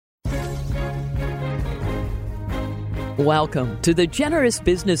Welcome to the Generous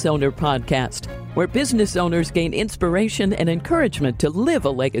Business Owner Podcast, where business owners gain inspiration and encouragement to live a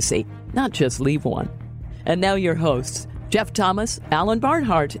legacy, not just leave one. And now your hosts, Jeff Thomas, Alan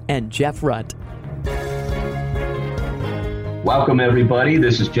Barnhart, and Jeff Rutt. Welcome, everybody.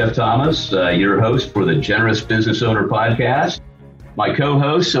 This is Jeff Thomas, your host for the Generous Business Owner Podcast. My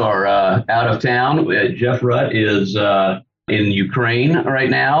co-hosts are out of town. Jeff Rutt is in Ukraine right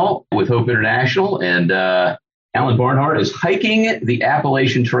now with Hope International, and Alan Barnhart is hiking the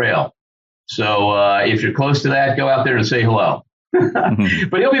Appalachian Trail. So if you're close to that, go out there and say hello.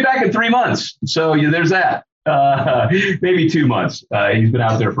 But he'll be back in 3 months. So there's that. Maybe 2 months. He's been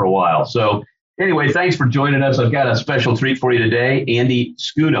out there for a while. So anyway, thanks for joining us. I've got a special treat for you today. Andy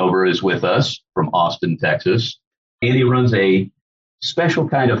Schoonover is with us from Austin, Texas. Andy runs a special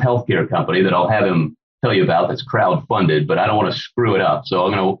kind of healthcare company that I'll have him tell you about that's crowd-funded, but I don't want to screw it up. So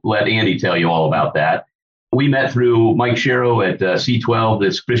I'm going to let Andy tell you all about that. We met through Mike Sharrow at C12,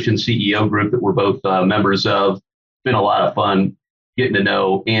 this Christian CEO group that we're both members of. It's been a lot of fun getting to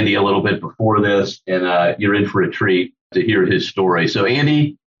know Andy a little bit before this, and you're in for a treat to hear his story. So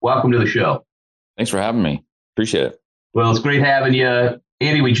Andy, welcome to the show. Thanks for having me. Appreciate it. Well, it's great having you.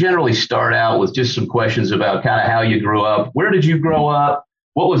 Andy, we generally start out with just some questions about kind of how you grew up. Where did you grow up?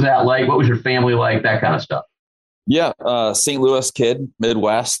 What was that like? What was your family like? That kind of stuff. Yeah, St. Louis kid,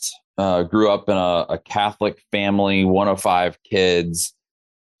 Midwest. Grew up in a Catholic family, one of 5 kids.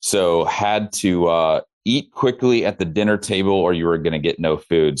 So had to eat quickly at the dinner table or you were going to get no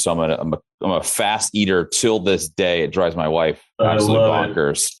food. So I'm a fast eater till this day. It drives my wife absolutely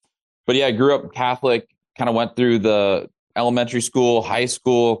bonkers. But yeah, I grew up Catholic, kind of went through the elementary school, high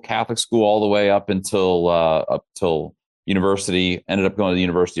school, Catholic school, all the way up until university. Ended up going to the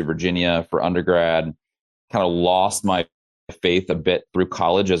University of Virginia for undergrad. Kind of lost my faith a bit through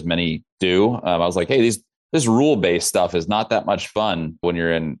college, as many do. I was like, hey, this rule-based stuff is not that much fun when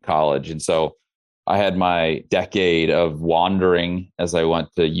you're in college. And so I had my decade of wandering as I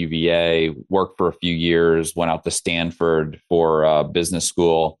went to UVA, worked for a few years, went out to Stanford for business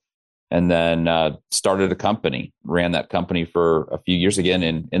school, and then started a company, ran that company for a few years again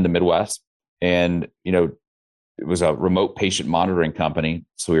in the Midwest. And, it was a remote patient monitoring company.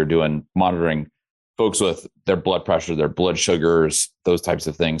 So we were doing monitoring folks with their blood pressure, their blood sugars, those types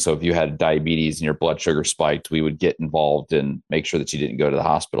of things. So if you had diabetes and your blood sugar spiked, we would get involved and make sure that you didn't go to the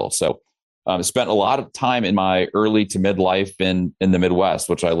hospital. So I spent a lot of time in my early to midlife in the Midwest,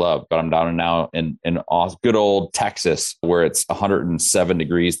 which I love. But I'm down now in good old Texas, where it's 107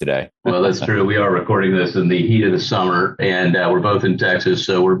 degrees today. Well, that's true. We are recording this in the heat of the summer, and we're both in Texas,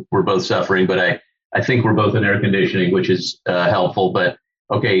 so we're both suffering. But I think we're both in air conditioning, which is helpful. But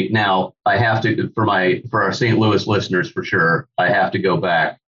okay, now I have to, for our St. Louis listeners, for sure, I have to go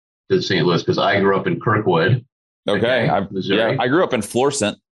back to St. Louis because I grew up in Kirkwood. Okay, Missouri. I grew up in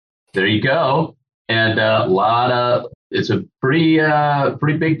Florissant. There you go. And it's a pretty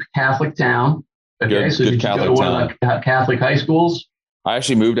big Catholic town. Okay, so did you go to one of the Catholic high schools? I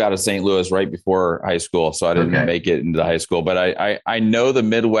actually moved out of St. Louis right before high school, so I didn't make it into high school. But I know the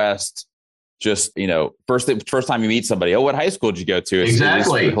Midwest. Just, first time you meet somebody, what high school did you go to?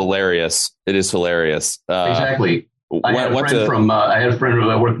 Exactly. It is hilarious. It is hilarious. Exactly. I had a friend who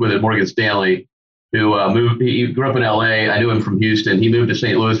I worked with at Morgan Stanley who moved. He grew up in LA. I knew him from Houston. He moved to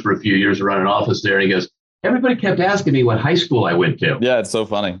St. Louis for a few years to run an office there. And he goes, everybody kept asking me what high school I went to. Yeah, it's so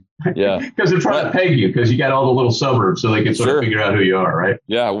funny. Yeah. Because they're trying to peg you because you got all the little suburbs so they can sort of figure out who you are, right?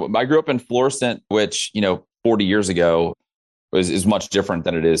 Yeah. I grew up in Florissant, which, 40 years ago, is much different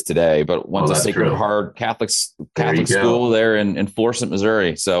than it is today, but went to Sacred Heart Catholic school there in Florissant,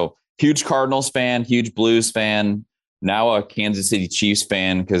 Missouri. So huge Cardinals fan, huge Blues fan, now a Kansas City Chiefs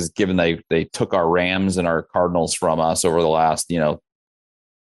fan, because given they took our Rams and our Cardinals from us over the last,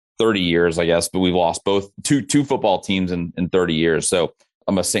 30 years, I guess, but we've lost both two football teams in 30 years. So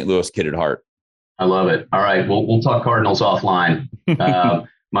I'm a St. Louis kid at heart. I love it. All right. We'll talk Cardinals offline.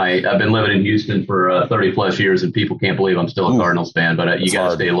 I've been living in Houston for 30 plus years, and people can't believe I'm still a Cardinals fan, but you got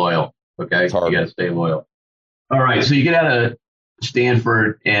to stay loyal. Okay. You got to stay loyal. All right. So you get out of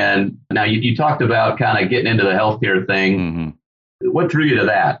Stanford, and now you talked about kind of getting into the healthcare thing. Mm-hmm. What drew you to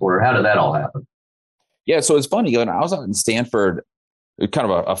that, or how did that all happen? Yeah. So it's funny. When I was out in Stanford, kind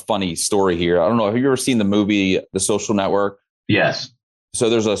of a funny story here. I don't know. Have you ever seen the movie The Social Network? Yes. So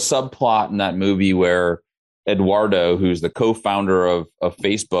there's a subplot in that movie where Eduardo, who's the co-founder of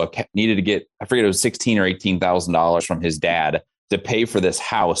Facebook, needed to get, I forget, it was $16,000 or $18,000 from his dad to pay for this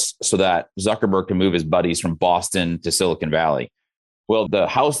house so that Zuckerberg can move his buddies from Boston to Silicon Valley. Well, the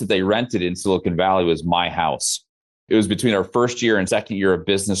house that they rented in Silicon Valley was my house. it was between our first year and second year of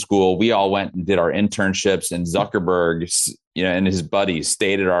business school. We all went and did our internships, and Zuckerberg, and his buddies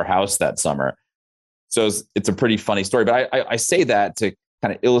stayed at our house that summer. So it's a pretty funny story, but I say that to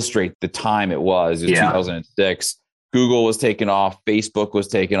kind of illustrate the time it was. It was 2006. Google was taking off. Facebook was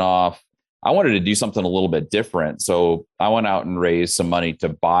taking off. I wanted to do something a little bit different. So I went out and raised some money to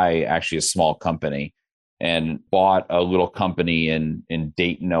buy actually a small company, and bought a little company in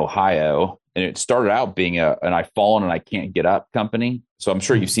Dayton, Ohio. And it started out being an I fallen and I can't get up company. So I'm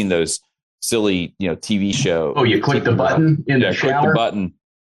sure you've seen those silly, TV shows. Oh, you click the button in the shower? Click the button.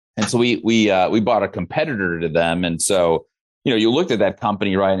 And so we bought a competitor to them. And so, you looked at that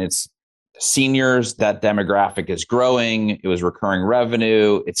company, right? And it's seniors, that demographic is growing. It was recurring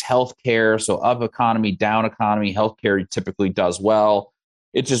revenue. It's healthcare. So up economy, down economy, healthcare typically does well.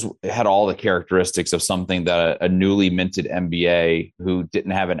 It just had all the characteristics of something that a newly minted MBA who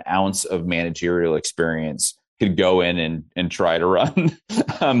didn't have an ounce of managerial experience could go in and try to run.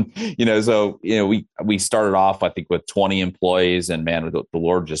 We started off, I think, with 20 employees, and man, the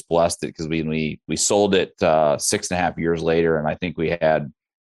Lord just blessed it, because we sold it 6.5 years later, and I think we had,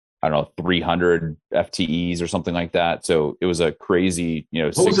 I don't know, 300 FTEs or something like that. So it was a crazy,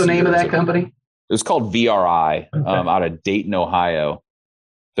 What was the name of that company? It was called VRI, out of Dayton, Ohio.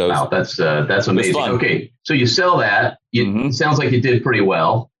 So wow, that's amazing. Okay, so you sell that. It sounds like you did pretty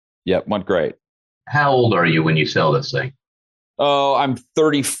well. Yep, went great. How old are you when you sell this thing? Oh, I'm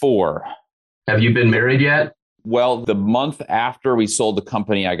 34. Have you been married yet? Well, the month after we sold the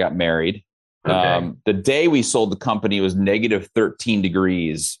company, I got married. Okay. The day we sold the company was negative 13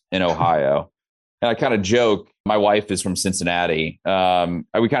 degrees in Ohio. And I kind of joke, my wife is from Cincinnati. We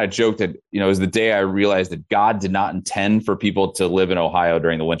kind of joked that, it was the day I realized that God did not intend for people to live in Ohio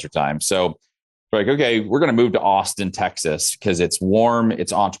during the wintertime. So we're like, okay, we're going to move to Austin, Texas, because it's warm,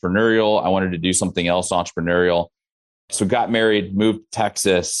 it's entrepreneurial. I wanted to do something else entrepreneurial. So got married, moved to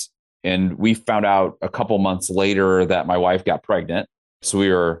Texas, and we found out a couple months later that my wife got pregnant. So we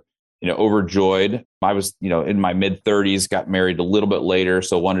were overjoyed. I was, in my mid 30s, got married a little bit later.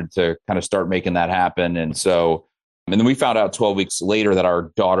 So wanted to kind of start making that happen. And then we found out 12 weeks later that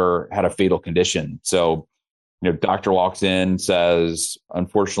our daughter had a fatal condition. So, doctor walks in, says,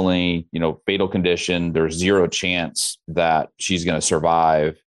 unfortunately, fatal condition, there's zero chance that she's going to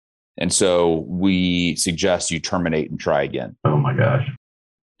survive. And so we suggest you terminate and try again. Oh my gosh.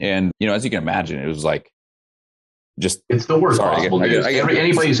 And, as you can imagine, it was like, it's the worst possible news.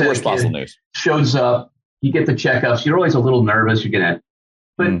 Anybody's had a kid shows up, you get the checkups, you're always a little nervous,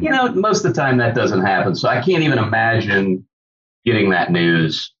 but most of the time that doesn't happen. So I can't even imagine getting that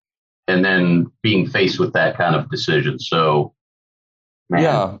news and then being faced with that kind of decision. So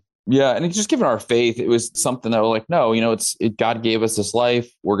man. Yeah. And it's just given our faith, it was something that we're like, no, God gave us this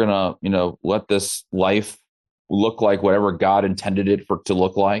life. We're gonna, let this life look like whatever God intended it to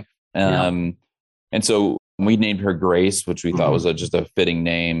look like. And so we named her Grace, which we thought was just a fitting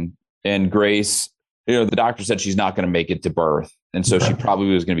name. And Grace, the doctor said she's not going to make it to birth. And so she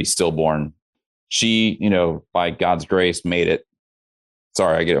probably was going to be stillborn. She, by God's grace, made it.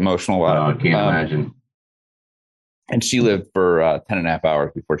 Sorry, I get emotional about it. I can't imagine. And she lived for 10 and a half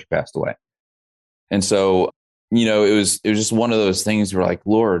hours before she passed away. And so, it was just one of those things where like,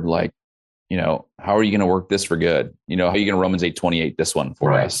 Lord, like, how are you going to work this for good? How are you going to Romans 8:28 this one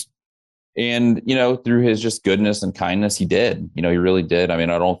for us? And, through his just goodness and kindness, he did. He really did. I mean,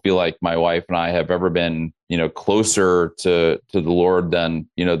 I don't feel like my wife and I have ever been, closer to the Lord than,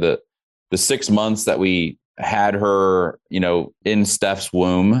 the 6 months that we had her, in Steph's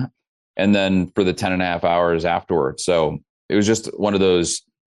womb, and then for the 10 and a half hours afterwards. So it was just one of those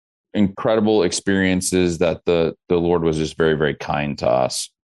incredible experiences that the Lord was just very, very kind to us.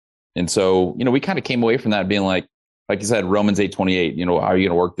 And so, we kind of came away from that being like you said, Romans 8:28, how are you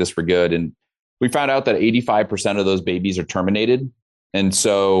going to work this for good? And we found out that 85% of those babies are terminated. And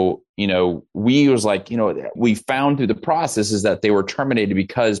so, we was like, we found through the process is that they were terminated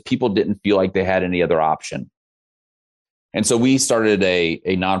because people didn't feel like they had any other option. And so we started a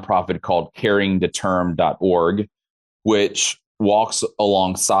nonprofit called caringtoterm.org, which walks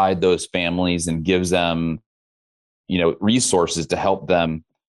alongside those families and gives them, resources to help them,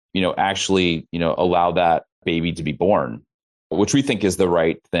 actually, allow that baby to be born, which we think is the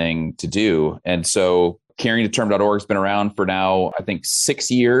right thing to do. And so caringtoterm.org has been around for now, I think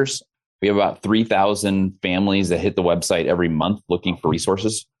 6 years. We have about 3,000 families that hit the website every month looking for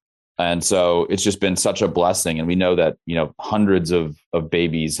resources. And so it's just been such a blessing. And we know that, hundreds of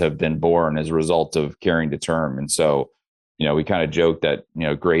babies have been born as a result of Caring to Term. And so, we kind of joke that,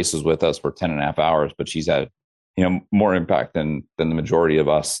 Grace was with us for 10 and a half hours, but she's had, more impact than the majority of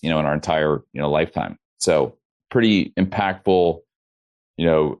us, in our entire, lifetime. So pretty impactful,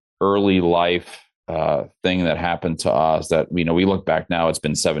 early life thing that happened to us that, we look back now, it's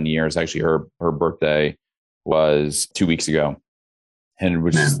been 7 years. Actually, her birthday was 2 weeks ago. And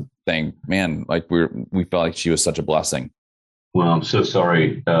we're just saying, man, like we felt like she was such a blessing. Well, I'm so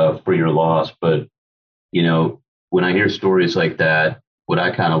sorry for your loss, but when I hear stories like that, what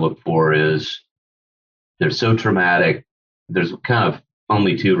I kind of look for is they're so traumatic. There's kind of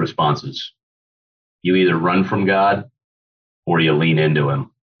only two responses. You either run from God or you lean into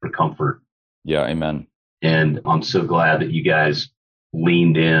him for comfort. Yeah. Amen. And I'm so glad that you guys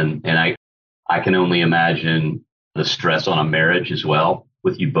leaned in. And I can only imagine the stress on a marriage as well,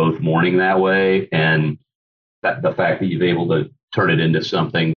 with you both mourning that way. And the fact that you've able to turn it into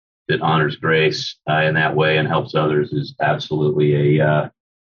something that honors grace in that way and helps others is absolutely a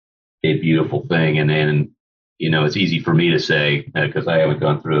beautiful thing. And it's easy for me to say because I haven't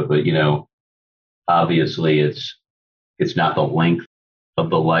gone through it, but obviously it's not the length of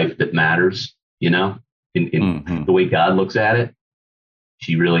the life that matters. In Mm-hmm. the way God looks at it,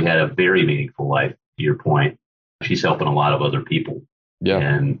 she really had a very meaningful life. To your point, she's helping a lot of other people,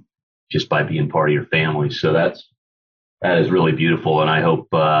 and just by being part of your family. So that is really beautiful. And I hope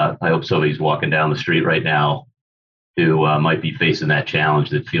somebody's walking down the street right now who might be facing that challenge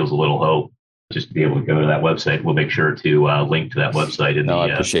that feels a little hope, just to be able to go to that website. We'll make sure to link to that website I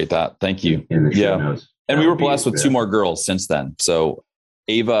appreciate that. Thank you. In the show notes. And we were blessed with 2 more girls since then. So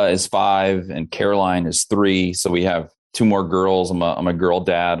Ava is 5 and Caroline is 3. So we have 2 more girls. I'm a girl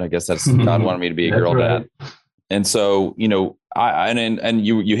dad. I guess that's God wanted me to be a girl dad. And so, and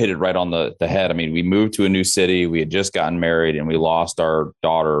you hit it right on the head. I mean, we moved to a new city. We had just gotten married and we lost our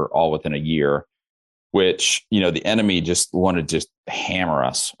daughter all within a year, which, the enemy just wanted to just hammer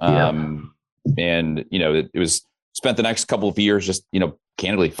us. And, it was spent the next couple of years just,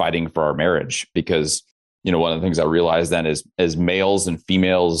 candidly fighting for our marriage because, one of the things I realized then is as males and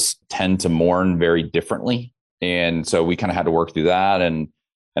females tend to mourn very differently. And so we kind of had to work through that. And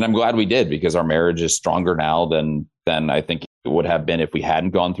I'm glad we did because our marriage is stronger now than I think it would have been if we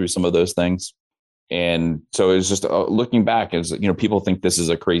hadn't gone through some of those things. And so it was just looking back, as people think this is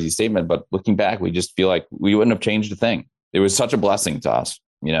a crazy statement, but looking back, we just feel like we wouldn't have changed a thing. It was such a blessing to us,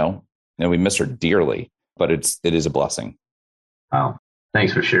 and we miss her dearly, but it is a blessing. Wow.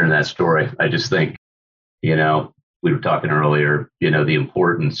 Thanks for sharing that story. I just think, we were talking earlier, the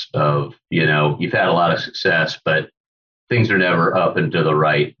importance of, you've had a lot of success, but things are never up and to the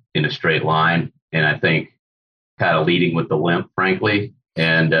right in a straight line. And I think kind of leading with the limp, frankly,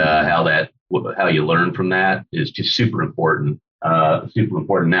 and how you learn from that is just super important.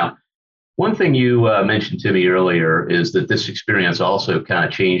 Now, one thing you mentioned to me earlier is that this experience also kind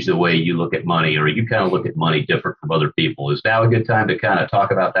of changed the way you look at money, or you kind of look at money different from other people. Is now a good time to kind of talk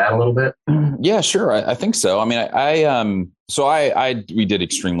about that a little bit? Yeah, sure. I think so. I mean, we did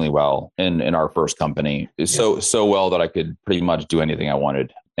extremely well in our first company. So well that I could pretty much do anything I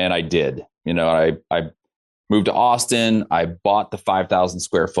wanted. And I did. I moved to Austin. I bought the 5,000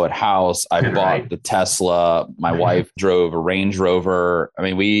 square foot house. I bought the Tesla. My wife drove a Range Rover. I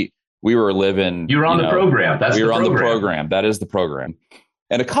mean, we were living. You were on the program. We were on the program. That is the program.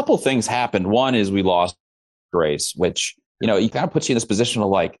 And a couple things happened. One is we lost grace, which, you kind of puts you in this position of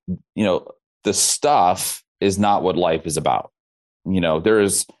like, the stuff is not what life is about. There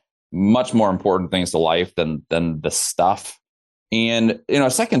is much more important things to life than the stuff. And, a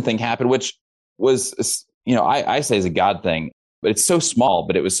second thing happened, which was, I say is a God thing, but it's so small,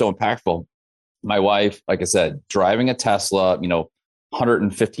 but it was so impactful. My wife, like I said, driving a Tesla,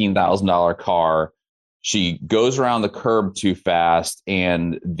 $115,000 car. She goes around the curb too fast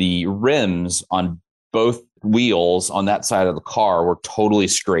and the rims on both wheels on that side of the car were totally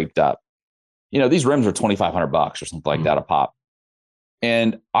scraped up. These rims are $2,500 or something like that a pop.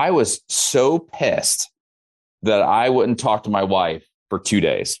 And I was so pissed that I wouldn't talk to my wife for 2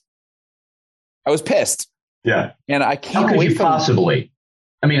 days. I was pissed. Yeah. And I came How away could you from possibly.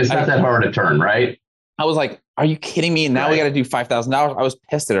 I mean, it's not that hard to turn, right? I was like, are you kidding me? And now we got to do $5,000. I was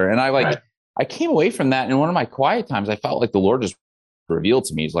pissed at her. And I came away from that. And in one of my quiet times, I felt like the Lord just revealed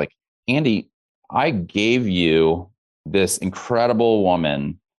to me. He's like, Andy, I gave you this incredible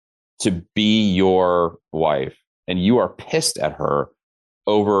woman to be your wife. And you are pissed at her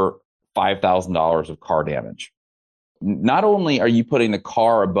over $5,000 of car damage. Not only are you putting the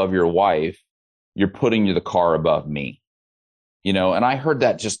car above your wife, you're putting the car above me. And I heard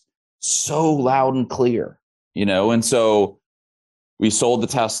that just so loud and clear. And so we sold the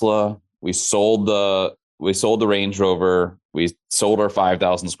Tesla, we sold the Range Rover, we sold our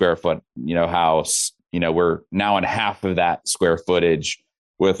 5,000 square foot, house. We're now in half of that square footage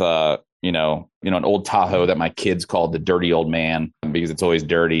with a an old Tahoe that my kids called the dirty old man because it's always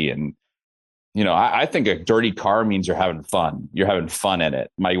dirty. And, I think a dirty car means you're having fun. You're having fun in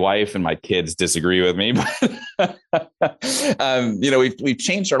it. My wife and my kids disagree with me, but, we've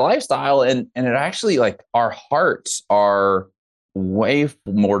changed our lifestyle and it actually, like, our hearts are way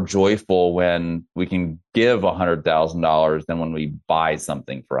more joyful when we can give $100,000 than when we buy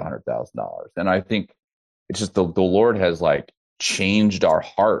something for $100,000. And I think it's just the Lord has, like, changed our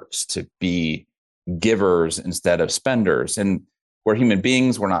hearts to be givers instead of spenders. And we're human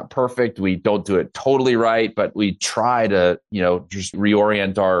beings. We're not perfect. We don't do it totally right, but we try to, just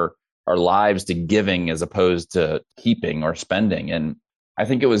reorient our lives to giving as opposed to keeping or spending. And I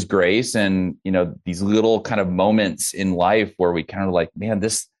think it was grace and, these little kind of moments in life where we kind of like, man,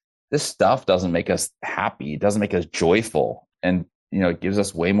 this stuff doesn't make us happy. It doesn't make us joyful. And, it gives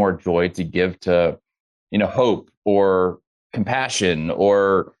us way more joy to give to, hope or compassion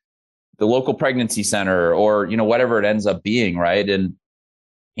or the local pregnancy center or, whatever it ends up being. Right. And,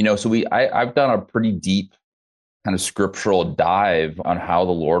 so I've done a pretty deep kind of scriptural dive on how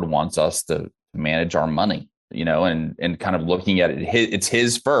the Lord wants us to manage our money, and kind of looking at it. It's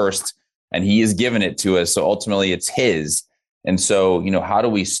his first and he has given it to us. So ultimately it's his. And so, how do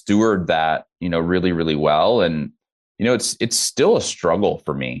we steward that, really, really well? And, it's still a struggle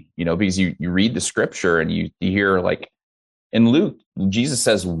for me, because you read the scripture and you hear, like, in Luke, Jesus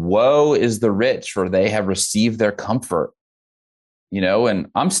says, woe is the rich, for they have received their comfort, and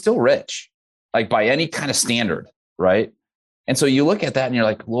I'm still rich, like, by any kind of standard. Right. And so you look at that and you're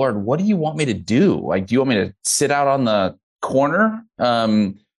like, Lord, what do you want me to do? Like, do you want me to sit out on the corner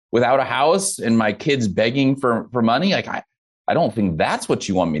without a house and my kids begging for money? Like, I don't think that's what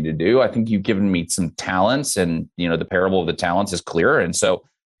you want me to do. I think you've given me some talents and, the parable of the talents is clear. And so,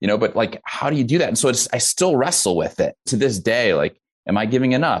 but, like, how do you do that? And so I still wrestle with it to this day. Like, am I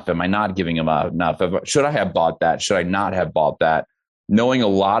giving enough? Am I not giving enough? Should I have bought that? Should I not have bought that? Knowing a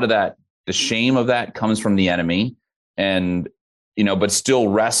lot of that, the shame of that comes from the enemy. And, but still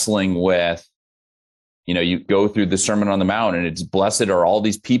wrestling with, you go through the Sermon on the Mount and it's blessed are all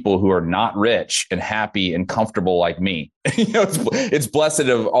these people who are not rich and happy and comfortable like me. It's blessed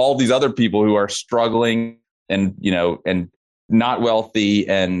of all these other people who are struggling and, and not wealthy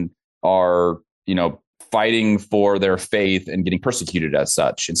and are, fighting for their faith and getting persecuted as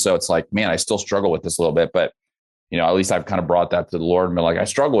such. And so it's like, man, I still struggle with this a little bit, but, at least I've kind of brought that to the Lord and been like, I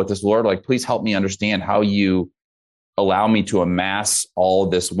struggle with this, Lord, like, please help me understand how you allow me to amass all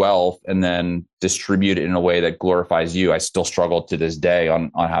of this wealth and then distribute it in a way that glorifies you. I still struggle to this day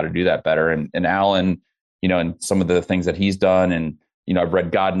on how to do that better. And Alan, and some of the things that he's done. And, I've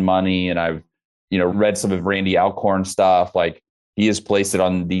read God and Money and I've, read some of Randy Alcorn's stuff. Like, he has placed it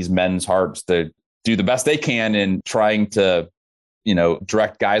on these men's hearts to do the best they can in trying to,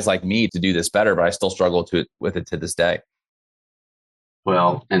 direct guys like me to do this better, but I still struggle with it to this day.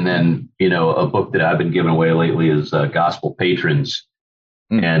 Well, and then, a book that I've been giving away lately is Gospel Patrons.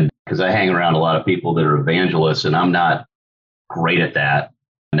 And because I hang around a lot of people that are evangelists, and I'm not great at that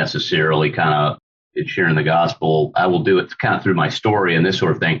necessarily, kind of sharing the gospel. I will do it kind of through my story and this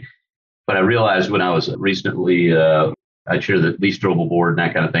sort of thing. But I realized when I was recently, I chair the Lee Strobel board and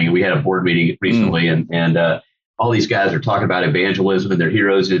that kind of thing. And we had a board meeting recently and all these guys are talking about evangelism and their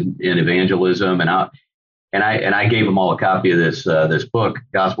heroes in evangelism. And I gave them all a copy of this book,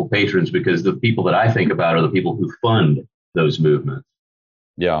 Gospel Patrons, because the people that I think about are the people who fund those movements.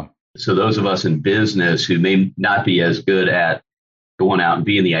 Yeah. So those of us in business who may not be as good at going out and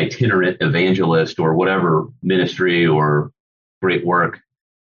being the itinerant evangelist or whatever ministry or great work,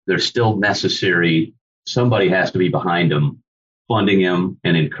 they're still necessary. Somebody has to be behind them, funding them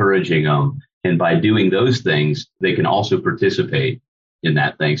and encouraging them. And by doing those things, they can also participate in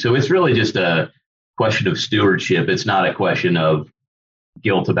that thing. So it's really just a question of stewardship. It's not a question of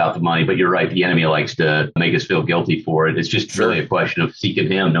guilt about the money, but you're right. The enemy likes to make us feel guilty for it. It's just really a question of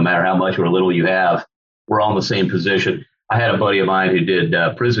seeking him, no matter how much or little you have. We're all in the same position. I had a buddy of mine who did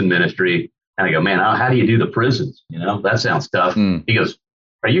prison ministry. And I go, man, how do you do the prisons? That sounds tough. He goes,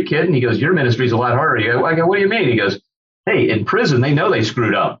 are you kidding? He goes, your ministry's a lot harder. I go, what do you mean? He goes, hey, in prison, they know they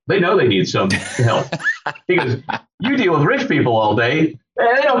screwed up. They know they need some help. He goes, you deal with rich people all day.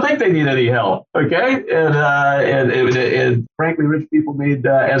 And they don't think they need any help. Okay. And frankly, rich people need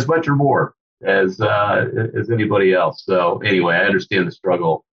as much or more as anybody else. So anyway, I understand the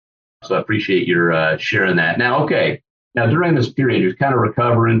struggle. So I appreciate your sharing that. Now, okay. Now, during this period, you're kind of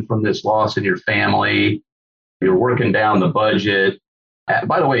recovering from this loss in your family. You're working down the budget.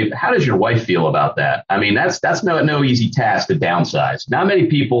 By the way, how does your wife feel about that? I mean, that's no easy task to downsize. Not many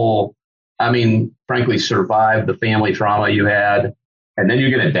people, frankly, survived the family trauma you had. And then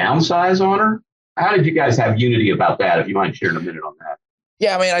you're going to downsize on her? How did you guys have unity about that? If you mind sharing a minute on that.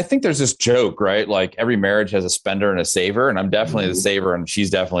 Yeah, I mean, I think there's this joke, right? Like every marriage has a spender and a saver, and I'm definitely the saver, and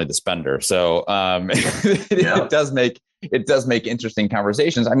she's definitely the spender. So it does make interesting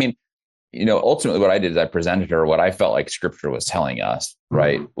conversations. I mean, ultimately what I did is I presented her what I felt like Scripture was telling us,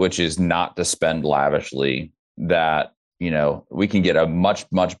 right? Which is not to spend lavishly, that, we can get a much,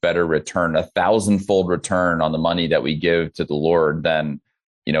 much better return, 1,000-fold return on the money that we give to the Lord than,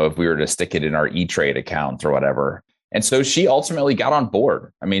 if we were to stick it in our E-Trade account or whatever. And so she ultimately got on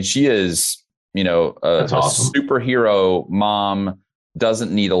board. I mean, she is, That's awesome. a superhero mom,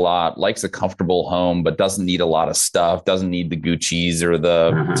 doesn't need a lot, likes a comfortable home, but doesn't need a lot of stuff, doesn't need the Gucci's or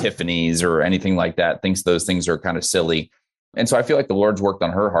the Tiffany's or anything like that, thinks those things are kind of silly. And so I feel like the Lord's worked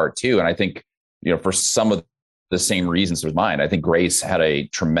on her heart too. And I think, for some of the same reasons as mine, I think Grace had a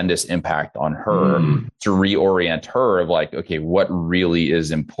tremendous impact on her to reorient her of like, okay, what really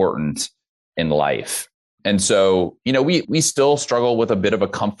is important in life? And so, we still struggle with a bit of a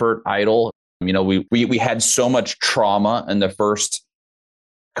comfort idol. We had so much trauma in the first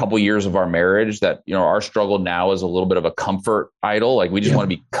couple years of our marriage that, our struggle now is a little bit of a comfort idol. Like we just want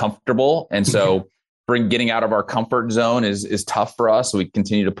to be comfortable. And so getting out of our comfort zone is tough for us. So we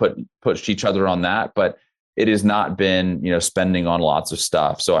continue to push each other on that, but it has not been, spending on lots of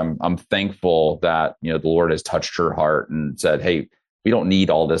stuff. So I'm thankful that, the Lord has touched her heart and said, hey, we don't need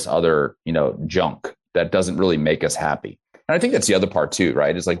all this other, junk that doesn't really make us happy. And I think that's the other part too,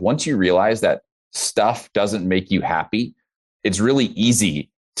 right? It's like, once you realize that stuff doesn't make you happy, it's really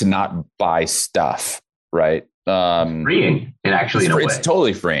easy to not buy stuff, right? Freeing, and actually, in a way. It's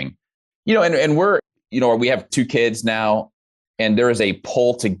totally freeing, and we're, we have 2 kids now, and there is a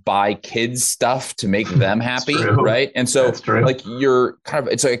pull to buy kids stuff to make them happy, right? And so like you're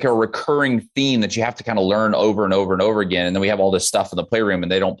it's like a recurring theme that you have to kind of learn over and over and over again. And then we have all this stuff in the playroom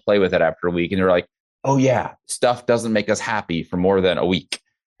and they don't play with it after a week. And they're like, oh yeah, stuff doesn't make us happy for more than a week.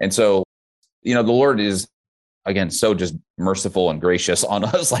 And so, the Lord is, again, so just merciful and gracious on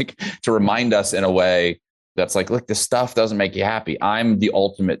us, like to remind us in a way that's like, look, this stuff doesn't make you happy. I'm the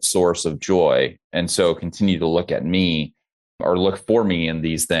ultimate source of joy. And so continue to look at me, or look for me in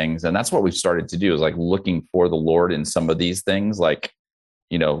these things. And that's what we've started to do, is like looking for the Lord in some of these things. Like,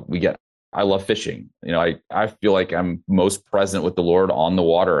 I love fishing. I feel like I'm most present with the Lord on the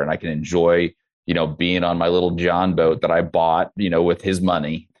water, and I can enjoy, being on my little John boat that I bought, with his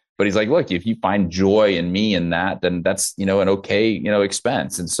money. But he's like, look, if you find joy in me in that, then that's, an okay,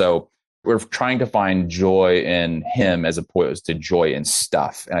 expense. And so we're trying to find joy in him as opposed to joy in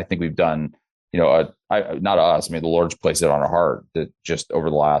stuff. And I think we've done, not us. I mean, the Lord's placed it on our heart that just over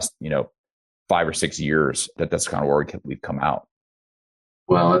the last, 5 or 6 years, that's kind of where we've come out.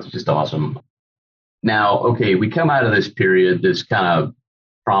 Well, that's just awesome. Now, okay, we come out of this period, this kind of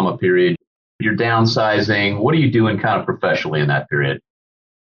trauma period. You're downsizing. What are you doing kind of professionally in that period?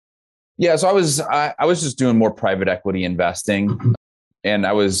 Yeah, so I was just doing more private equity investing. And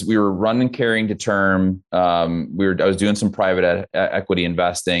we were running carrying to term. I was doing some private equity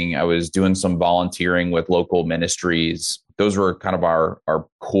investing. I was doing some volunteering with local ministries. Those were kind of our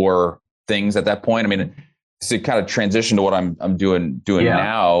core things at that point. I mean, to kind of transition to what I'm doing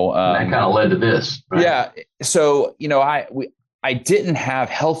now. That kind of led to this. Right? Yeah. So, I didn't have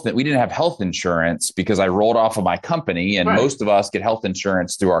we didn't have health insurance because I rolled off of my company, and most of us get health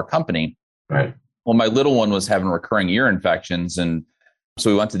insurance through our company. Right. Well, my little one was having recurring ear infections, and so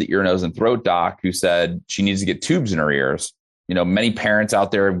we went to the ear, nose, and throat doc, who said she needs to get tubes in her ears. Many parents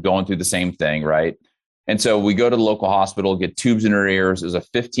out there are going through the same thing, right? And so we go to the local hospital, get tubes in her ears. It was a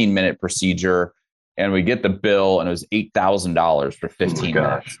 15-minute procedure, and we get the bill, and it was $8,000 for 15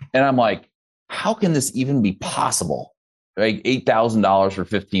 minutes. And I'm like, how can this even be possible? Like $8,000 for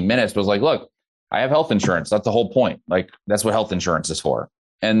 15 minutes. But I was like, look, I have health insurance. That's the whole point. Like, that's what health insurance is for.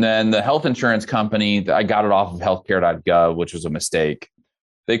 And then the health insurance company, I got it off of healthcare.gov, which was a mistake.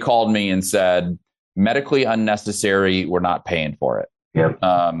 They called me and said, medically unnecessary, we're not paying for it. Yep.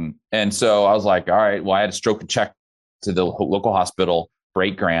 And so I was like, all right, well, I had to stroke a check to the local hospital for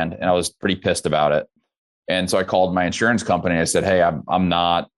 $8,000, and I was pretty pissed about it. And so I called my insurance company. I said, hey, I'm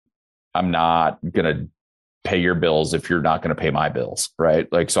not going to pay your bills if you're not going to pay my bills.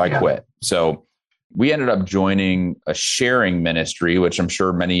 Right. Like, so I quit. So we ended up joining a sharing ministry, which I'm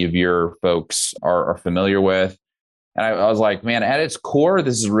sure many of your folks are familiar with. And I was like, man, at its core,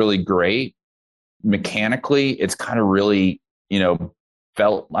 this is really great. Mechanically, it's kind of really,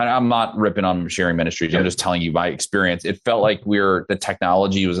 I'm not ripping on sharing ministries. I'm just telling you my experience. It felt like the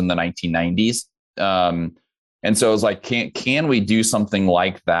technology was in the 1990s. And so it was like, can we do something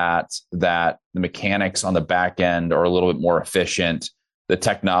like that the mechanics on the back end are a little bit more efficient, The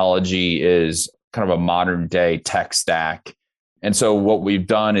technology is kind of a modern day tech stack. And so what we've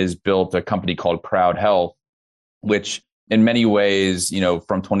done is built a company called Crowd Health, which in many ways,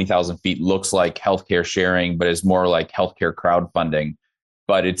 from 20,000 feet looks like healthcare sharing, but is more like healthcare crowdfunding.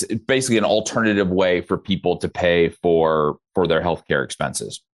 But it's basically an alternative way for people to pay for their healthcare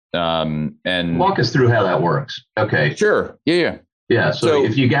expenses. And walk us through how that works. Okay. Sure. Yeah. Yeah. So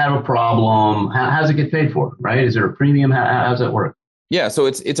if you have a problem, how does it get paid for? Right? Is there a premium? How does that work? Yeah. So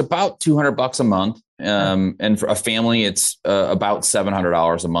it's about $200 a month. And for a family, it's about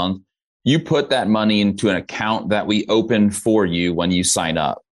 $700 a month. You put that money into an account that we open for you when you sign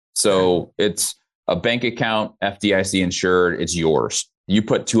up. So it's a bank account, FDIC insured, it's yours. You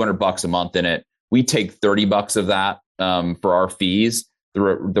put $200 a month in it. We take $30 of that for our fees.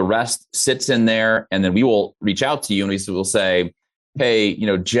 The rest sits in there, and then we will reach out to you and we will say, hey,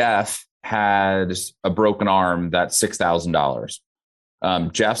 Jeff has a broken arm that's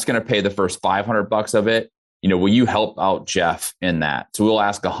 $6,000. Jeff's going to pay the first $500 of it. Will you help out Jeff in that? So we'll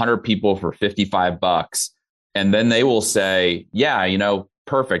ask 100 people for $55, and then they will say, yeah,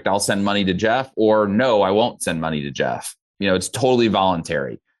 perfect. I'll send money to Jeff, or no, I won't send money to Jeff. It's totally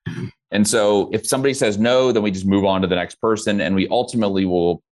voluntary. And so if somebody says no, then we just move on to the next person, and we ultimately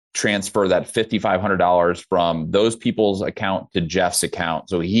will transfer that $5,500 from those people's account to Jeff's account,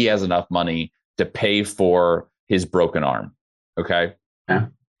 so he has enough money to pay for his broken arm. Okay. Yeah.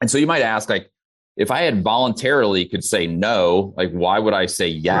 And so you might ask, like, if I had voluntarily could say no, like, why would I say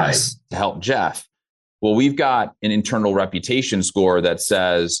yes to help Jeff? Well, we've got an internal reputation score that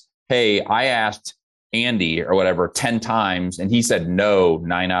says, hey, I asked Andy or whatever 10 times, and he said no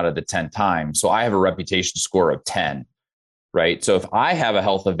 9 out of the 10 times. So I have a reputation score of 10, right? So if I have a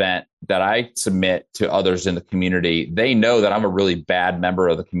health event that I submit to others in the community, they know that I'm a really bad member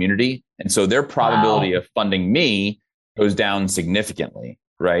of the community. And so their probability of funding me goes down significantly,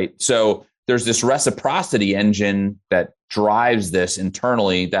 right? So there's this reciprocity engine that drives this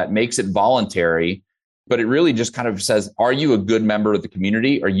internally that makes it voluntary, but it really just kind of says, are you a good member of the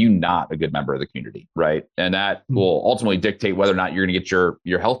community? Are you not a good member of the community? Right. And that will ultimately dictate whether or not you're going to get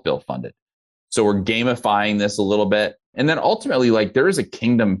your health bill funded. So we're gamifying this a little bit. And then ultimately, like, there is a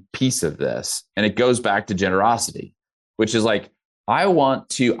kingdom piece of this, and it goes back to generosity, which is like, I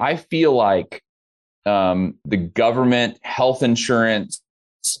feel like the government health insurance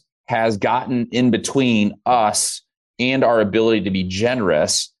has gotten in between us and our ability to be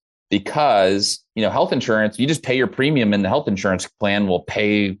generous, because, health insurance, you just pay your premium and the health insurance plan will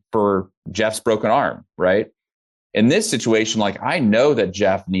pay for Jeff's broken arm, right? In this situation, like, I know that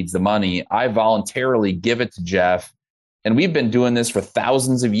Jeff needs the money. I voluntarily give it to Jeff. And we've been doing this for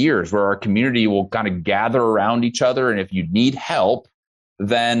thousands of years, where our community will kind of gather around each other. And if you need help,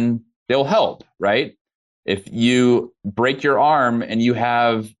 then they'll help, right? If you break your arm and you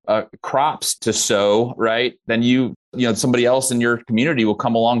have crops to sow, right, then somebody else in your community will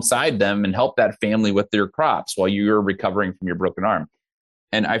come alongside them and help that family with their crops while you're recovering from your broken arm.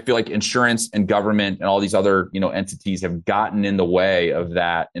 And I feel like insurance and government and all these other, entities have gotten in the way of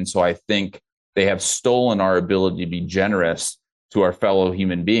that. And so I think they have stolen our ability to be generous to our fellow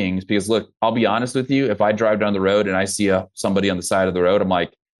human beings. Because look, I'll be honest with you, if I drive down the road and I see somebody on the side of the road, I'm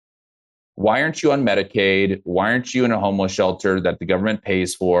like, why aren't you on Medicaid? Why aren't you in a homeless shelter that the government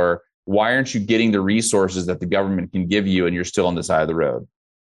pays for? Why aren't you getting the resources that the government can give you, and you're still on the side of the road?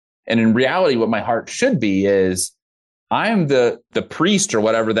 And in reality, what my heart should be is, I'm the priest or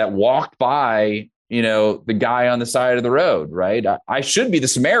whatever that walked by, the guy on the side of the road, right? I should be the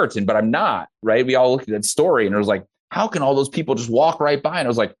Samaritan, but I'm not, right? We all looked at that story and it was like, how can all those people just walk right by? And I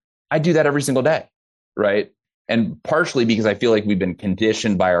was like, I do that every single day, right? And partially because I feel like we've been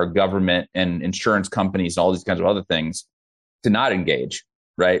conditioned by our government and insurance companies and all these kinds of other things to not engage,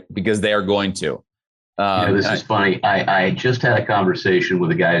 right? Because they are going to. This is funny. I just had a conversation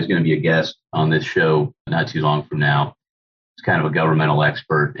with a guy who's going to be a guest on this show not too long from now. He's kind of a governmental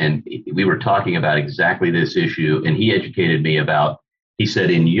expert. And we were talking about exactly this issue. And he educated me about, he said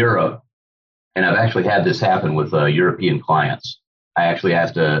in Europe, and I've actually had this happen with European clients. I actually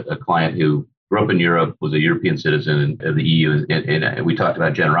asked a client who grew up in Europe, was a European citizen of the EU, and we talked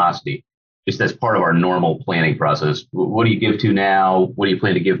about generosity, just as part of our normal planning process. What do you give to now? What do you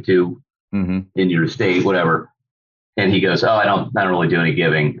plan to give to in your estate, whatever? And he goes, I don't really do any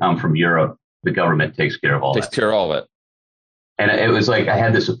giving. I'm from Europe. The government takes care of all that. Takes care of all of it. And it was like, I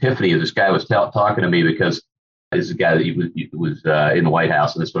had this epiphany. This guy was talking to me, because this is a guy that he was in the White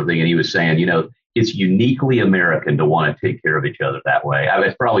House and this sort of thing. And he was saying, it's uniquely American to want to take care of each other that way.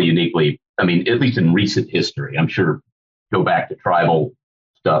 It's probably uniquely, at least in recent history. I'm sure, go back to tribal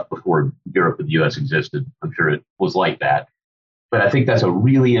stuff before Europe and the U.S. existed. I'm sure it was like that. But I think that's a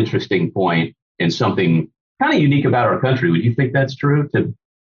really interesting point and something kind of unique about our country. Would you think that's true, to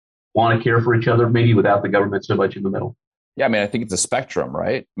want to care for each other, maybe without the government so much in the middle? Yeah, I mean, I think it's a spectrum,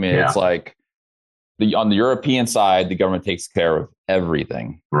 right? I mean, Yeah. it's like on the European side, the government takes care of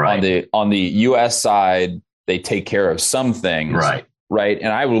everything. Right. On the US side, they take care of some things. Right. Right. And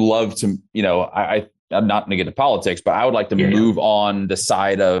I would love to, I'm not going to get to politics, but I would like to move on the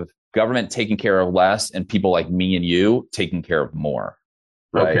side of government taking care of less and people like me and you taking care of more.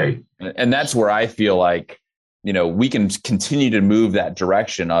 Right. Okay. And that's where I feel like, we can continue to move that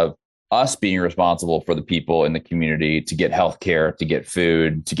direction of us being responsible for the people in the community to get healthcare, to get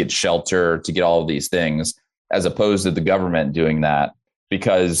food, to get shelter, to get all of these things, as opposed to the government doing that.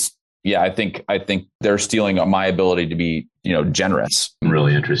 Because I think they're stealing my ability to be, generous.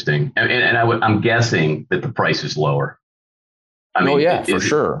 Really interesting. And I'm guessing that the price is lower. I mean, for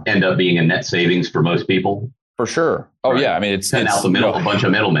sure. End up being a net savings for most people. For sure. Oh, right. Yeah. I mean, it's out the middle, a bunch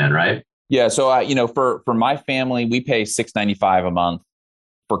of middlemen, right? Yeah. So, for my family, we pay $695 a month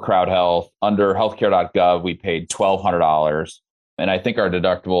for Crowd Health. Under healthcare.gov, we paid $1,200. And I think our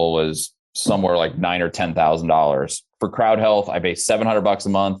deductible was somewhere like $9,000 or $10,000. For Crowd Health, I pay $700 a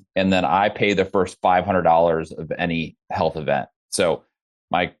month, and then I pay the first $500 of any health event. So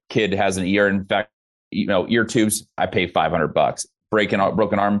my kid has an ear infection, ear tubes, I pay $500. Broken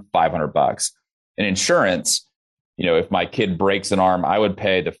arm, $500. And insurance, if my kid breaks an arm, I would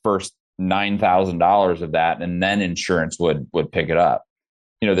pay the first $9,000 of that, and then insurance would pick it up.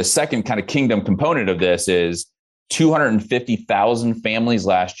 The second kind of kingdom component of this is 250,000 families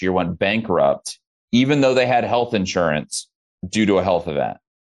last year went bankrupt, even though they had health insurance due to a health event,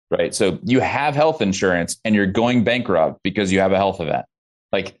 right? So you have health insurance and you're going bankrupt because you have a health event.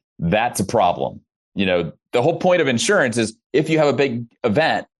 Like, that's a problem. The whole point of insurance is if you have a big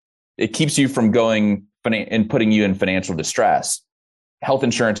event, it keeps you from going and putting you in financial distress. Health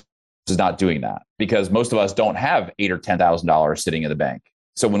insurance is not doing that because most of us don't have $8,000 or $10,000 sitting in the bank.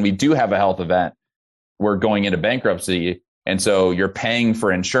 So when we do have a health event, we're going into bankruptcy. And so you're paying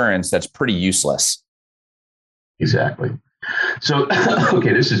for insurance that's pretty useless. Exactly. So,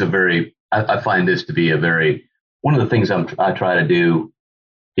 okay, this is I find this to be one of the things I try to do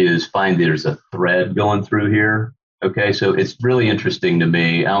is find there's a thread going through here. Okay, so it's really interesting to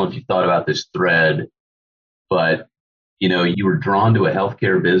me. I don't know if you thought about this thread, but you were drawn to a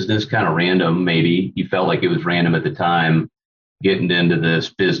healthcare business, kind of random, maybe. You felt like it was random at the time, getting into this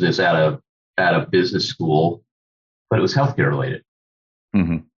business out of business school, but it was healthcare related.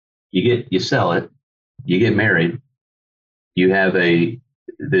 Mm-hmm. You sell it, you get married, you have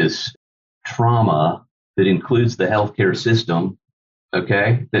this trauma that includes the healthcare system.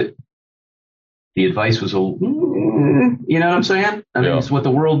 Okay, that the advice was you know what I'm saying? I mean, it's what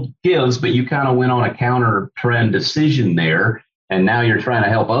the world gives, but you kind of went on a counter trend decision there, and now you're trying to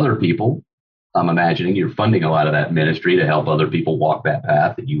help other people. I'm imagining you're funding a lot of that ministry to help other people walk that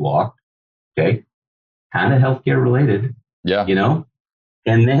path that you walked. Okay, kind of healthcare related. Yeah,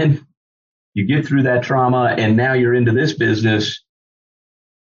 and then you get through that trauma, and now you're into this business.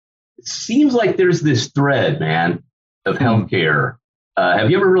 It seems like there's this thread, man, of healthcare.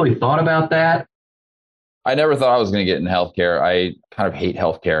 Have you ever really thought about that? I never thought I was going to get in healthcare. I kind of hate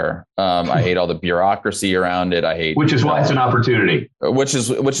healthcare. I hate all the bureaucracy around it. Which is why it's an opportunity. Which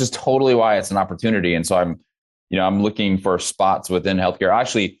is totally why it's an opportunity. And so I'm looking for spots within healthcare.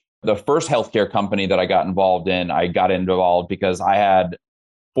 Actually, the first healthcare company that I got involved in, I got involved because I had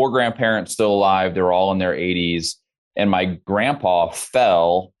 4 grandparents still alive. They were all in their 80s. And my grandpa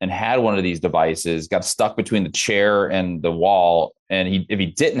fell and had one of these devices, got stuck between the chair and the wall. And if he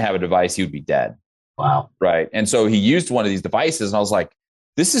didn't have a device, he would be dead. Wow. Right. And so he used one of these devices and I was like,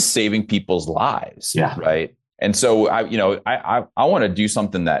 this is saving people's lives. Yeah. Right. And so I want to do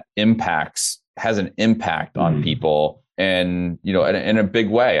something that has an impact on people and, in a big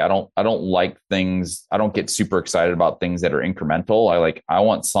way. I don't like things. I don't get super excited about things that are incremental. I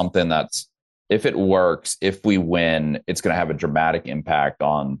want something that's, if it works, if we win, it's going to have a dramatic impact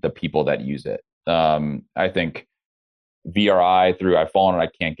on the people that use it. I think VRI through I've fallen and I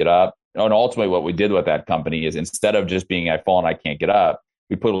can't get up. And ultimately what we did with that company is instead of just being I've fallen, I can't get up,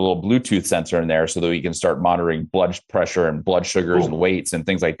 we put a little Bluetooth sensor in there so that we can start monitoring blood pressure and blood sugars and weights and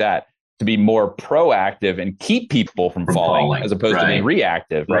things like that to be more proactive and keep people from falling as opposed to being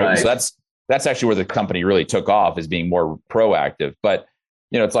reactive. Right. So that's actually where the company really took off, is being more proactive. But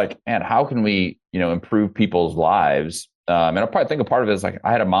it's like, man, how can we, improve people's lives? And I probably think a part of it is like,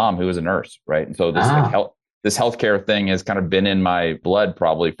 I had a mom who was a nurse, right? And so this healthcare thing has kind of been in my blood,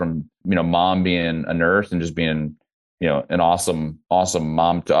 probably from, mom being a nurse and just being, an awesome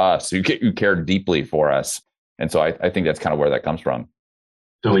mom to us who cared deeply for us. And so I think that's kind of where that comes from.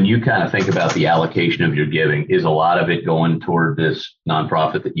 So when you kind of think about the allocation of your giving, is a lot of it going toward this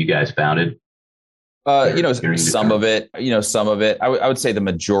nonprofit that you guys founded? Some of it, I would say the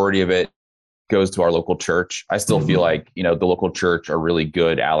majority of it goes to our local church. I still feel like, the local church are really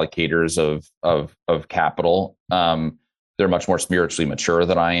good allocators of capital. They're much more spiritually mature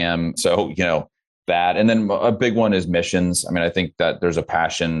than I am. So, that. And then a big one is missions. I mean, I think that there's a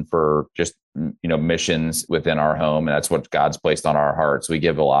passion for just, missions within our home. And that's what God's placed on our hearts. We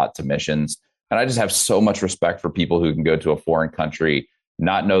give a lot to missions. And I just have so much respect for people who can go to a foreign country,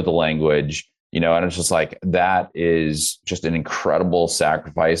 not know the language, and it's just like, that is just an incredible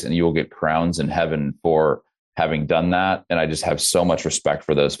sacrifice, and you will get crowns in heaven for having done that. And I just have so much respect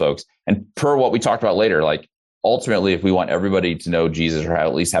for those folks. And per what we talked about later, like, ultimately, if we want everybody to know Jesus, or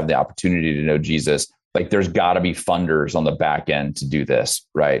at least have the opportunity to know Jesus, like, there's got to be funders on the back end to do this,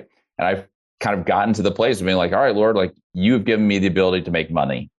 right? And I've kind of gotten to the place of being like, all right, Lord, like, you have given me the ability to make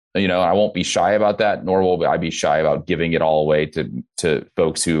money. I won't be shy about that, nor will I be shy about giving it all away to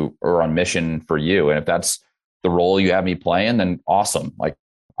folks who are on mission for you. And if that's the role you have me playing, then awesome. Like,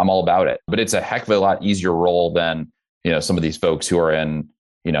 I'm all about it. But it's a heck of a lot easier role than, some of these folks who are in,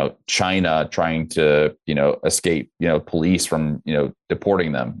 China trying to, escape, police from,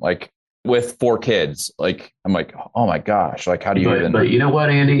 deporting them. Like, with 4 kids, like, I'm like, oh my gosh, like, how do you even? But you know what,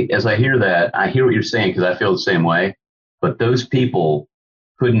 Andy? As I hear that, I hear what you're saying, because I feel the same way. But those people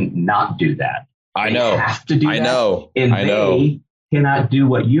couldn't not do that. I know. They have to do that. I know. And they cannot do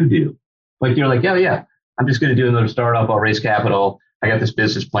what you do. Like, you're like, yeah, I'm just going to do another startup. I'll raise capital. I got this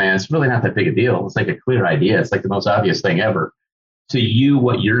business plan. It's really not that big a deal. It's like a clear idea. It's like the most obvious thing ever. To you,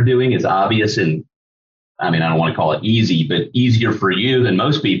 what you're doing is obvious, and I mean, I don't want to call it easy, but easier for you than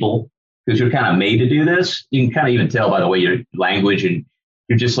most people, because you're kind of made to do this. You can kind of even tell by the way your language, and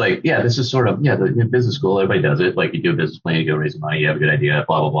you're just like, yeah, this is sort of, the business school, everybody does it. Like, you do a business plan, you go raise some money, you have a good idea,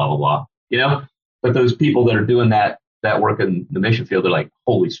 blah, blah, blah, blah, blah, But those people that are doing that work in the mission field, they're like,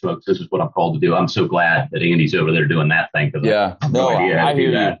 holy smokes, this is what I'm called to do. I'm so glad that Andy's over there doing that thing. Yeah, I have no idea how to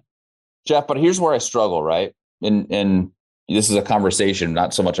do that. Jeff, but here's where I struggle, right? And this is a conversation,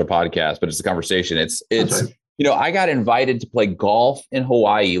 not so much a podcast, but it's a conversation. It's right. I got invited to play golf in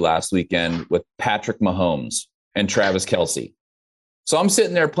Hawaii last weekend with Patrick Mahomes and Travis Kelce. So I'm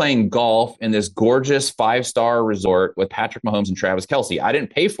sitting there playing golf in this gorgeous 5-star resort with Patrick Mahomes and Travis Kelce. I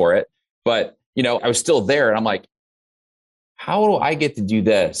didn't pay for it, but, I was still there. And I'm like, how do I get to do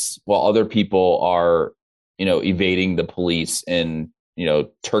this while other people are, evading the police in,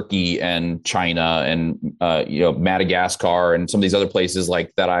 Turkey and China and, Madagascar and some of these other places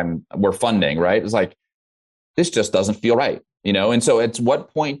like that we're funding, right? It's like, this just doesn't feel right, And so at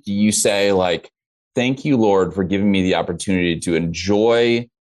what point do you say, like, thank you, Lord, for giving me the opportunity to enjoy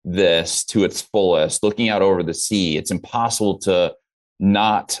this to its fullest, looking out over the sea. It's impossible to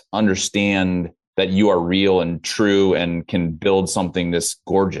not understand that you are real and true and can build something this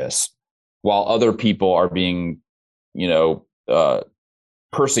gorgeous, while other people are being,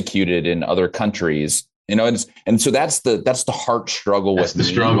 persecuted in other countries. And so that's the heart struggle with me.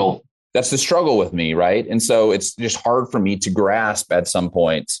 That's the struggle with me, right? And so it's just hard for me to grasp at some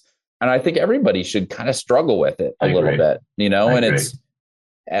points. And I think everybody should kind of struggle with it a little bit, and it's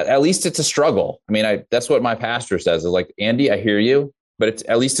at least it's a struggle. I mean, that's what my pastor says, is like, Andy, I hear you, but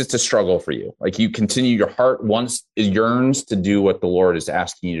at least it's a struggle for you. Like, you continue, your heart yearns to do what the Lord is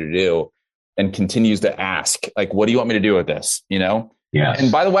asking you to do, and continues to ask, like, what do you want me to do with this? Yeah.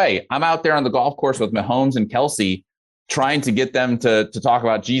 And by the way, I'm out there on the golf course with Mahomes and Kelce, trying to get them to talk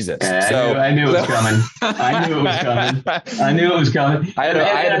about Jesus. I knew it was coming. I knew it was coming.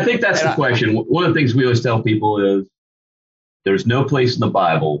 I think that's the question. One of the things we always tell people is, there's no place in the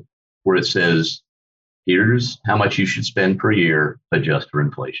Bible where it says, here's how much you should spend per year, adjust for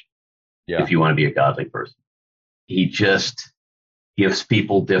inflation. Yeah. If you want to be a godly person. He just gives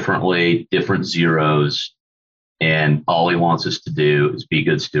people differently, different zeros. And all he wants us to do is be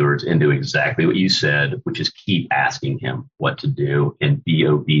good stewards and do exactly what you said, which is keep asking him what to do and be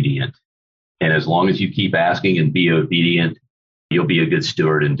obedient. And as long as you keep asking and be obedient, you'll be a good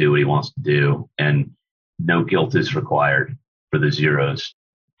steward and do what he wants to do. And no guilt is required for the zeros.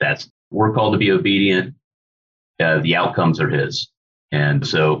 We're called to be obedient. The outcomes are his. And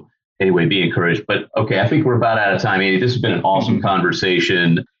so anyway, be encouraged. But okay, I think we're about out of time, Andy. This has been an awesome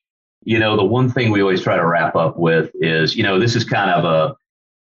conversation. The one thing we always try to wrap up with is, this is kind of a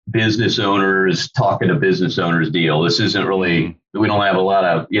business owners talking to business owners deal. This isn't really, we don't have a lot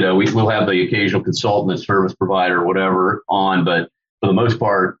of, we'll have the occasional consultant, service provider, whatever on, but for the most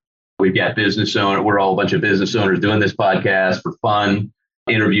part, we've got business owner. We're all a bunch of business owners doing this podcast for fun.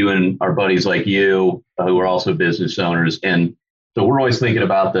 interviewing our buddies like you who are also business owners. And so we're always thinking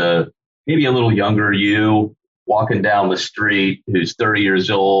about maybe a little younger you walking down the street who's 30 years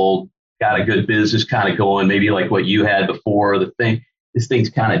old, got a good business kind of going, maybe like what you had before. This thing's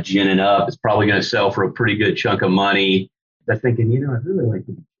kind of ginning up. It's probably going to sell for a pretty good chunk of money. They're thinking, I'd really like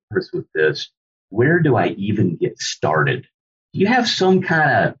to be first with this. Where do I even get started? Do you have some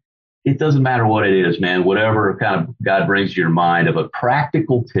kind of, it doesn't matter what it is, man, whatever kind of God brings to your mind of a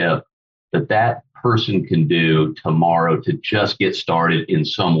practical tip that person can do tomorrow to just get started in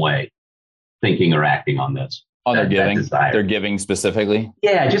some way, thinking or acting on this? On their giving? Their giving specifically?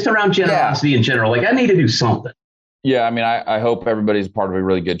 Yeah, just around generosity in general. Like, I need to do something. Yeah, I mean, I hope everybody's part of a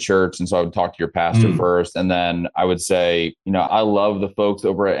really good church. And so I would talk to your pastor first. And then I would say, I love the folks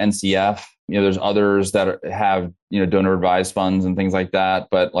over at NCF. There's others that have, donor advised funds and things like that.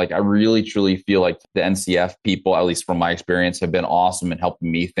 But like, I really, truly feel like the NCF people, at least from my experience, have been awesome in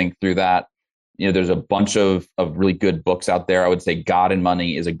helping me think through that. There's a bunch of really good books out there. I would say God and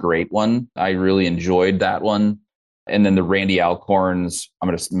Money is a great one. I really enjoyed that one. And then the Randy Alcorn's, I'm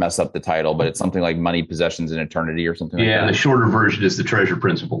going to mess up the title, but it's something like Money, Possessions, and Eternity or something like that. Yeah, the shorter version is The Treasure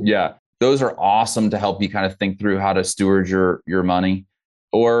Principle. Yeah, those are awesome to help you kind of think through how to steward your money.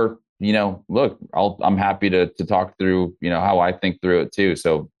 Or, look, I'm happy to talk through, how I think through it too.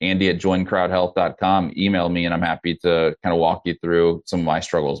 So Andy@joincrowdhealth.com, email me, and I'm happy to kind of walk you through some of my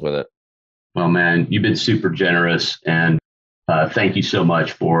struggles with it. Well, man, you've been super generous, and thank you so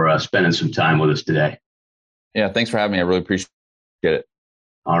much for spending some time with us today. Yeah, thanks for having me. I really appreciate it.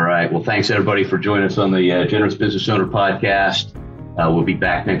 All right. Well, thanks everybody for joining us on the Generous Business Owner Podcast. We'll be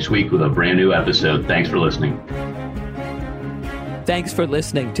back next week with a brand new episode. Thanks for listening. Thanks for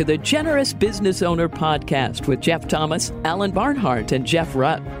listening to the Generous Business Owner Podcast with Jeff Thomas, Alan Barnhart, and Jeff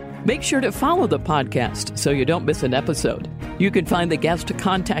Rutt. Make sure to follow the podcast so you don't miss an episode. You can find the guest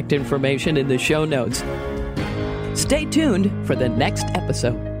contact information in the show notes. Stay tuned for the next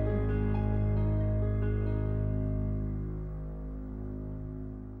episode.